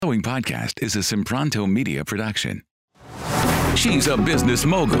following podcast is a Sempronto Media production. She's a business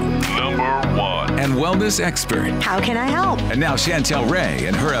mogul, #1, and wellness expert. How can I help? And now Chantel Ray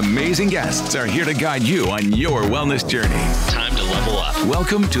and her amazing guests are here to guide you on your wellness journey. Time to level up.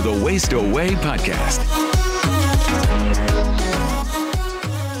 Welcome to the Waste Away podcast.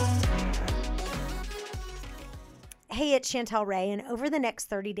 Hey, it's Chantel Ray, and over the next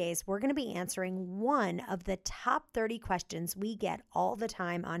 30 days, we're going to be answering one of the top 30 questions we get all the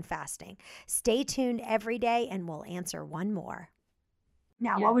time on fasting. Stay tuned every day, and we'll answer one more.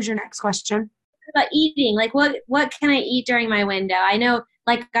 Now, what was your next question? About eating, like what can I eat during my window? I know,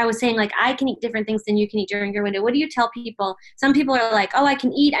 like I was saying, like I can eat different things than you can eat during your window. What do you tell people? Some people are like, oh, I'm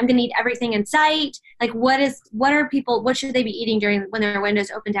going to eat everything in sight. Like what should they be eating when their window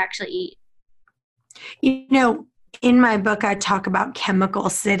is open to actually eat? You know, in my book, I talk about chemical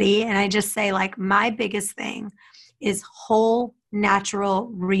city, and I just say, like, my biggest thing is whole, natural,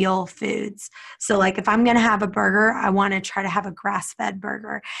 real foods. So, like, if I'm going to have a burger, I want to try to have a grass-fed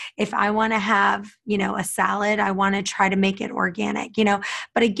burger. If I want to have, a salad, I want to try to make it organic,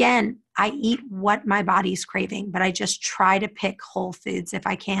 But again, I eat what my body's craving, but I just try to pick whole foods if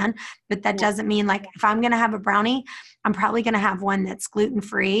I can. But that doesn't mean, like, if I'm going to have a brownie, I'm probably going to have one that's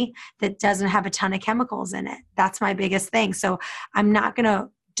gluten-free, that doesn't have a ton of chemicals in it. That's my biggest thing. So I'm not going to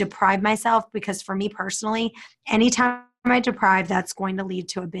deprive myself, because for me personally, anytime I deprive, that's going to lead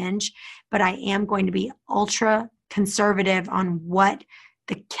to a binge. But I am going to be ultra conservative on what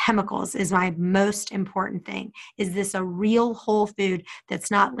the chemicals is. My most important thing. Is this a real whole food that's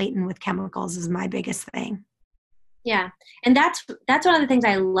not laden with chemicals is my biggest thing. Yeah. And that's one of the things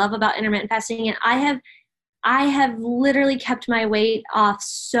I love about intermittent fasting. And I have literally kept my weight off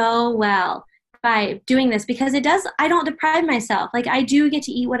so well by doing this, because I don't deprive myself. Like, I do get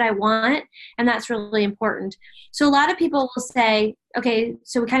to eat what I want, and that's really important. So a lot of people will say, okay,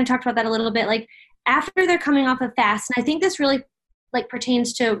 so we kind of talked about that a little bit, like after they're coming off a fast, and I think this really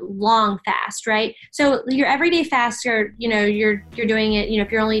pertains to long fast, right? So your everyday fast, you're doing it,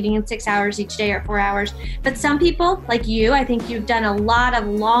 if you're only eating in 6 hours each day or 4 hours. But some people, like you, I think you've done a lot of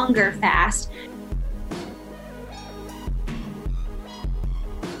longer fast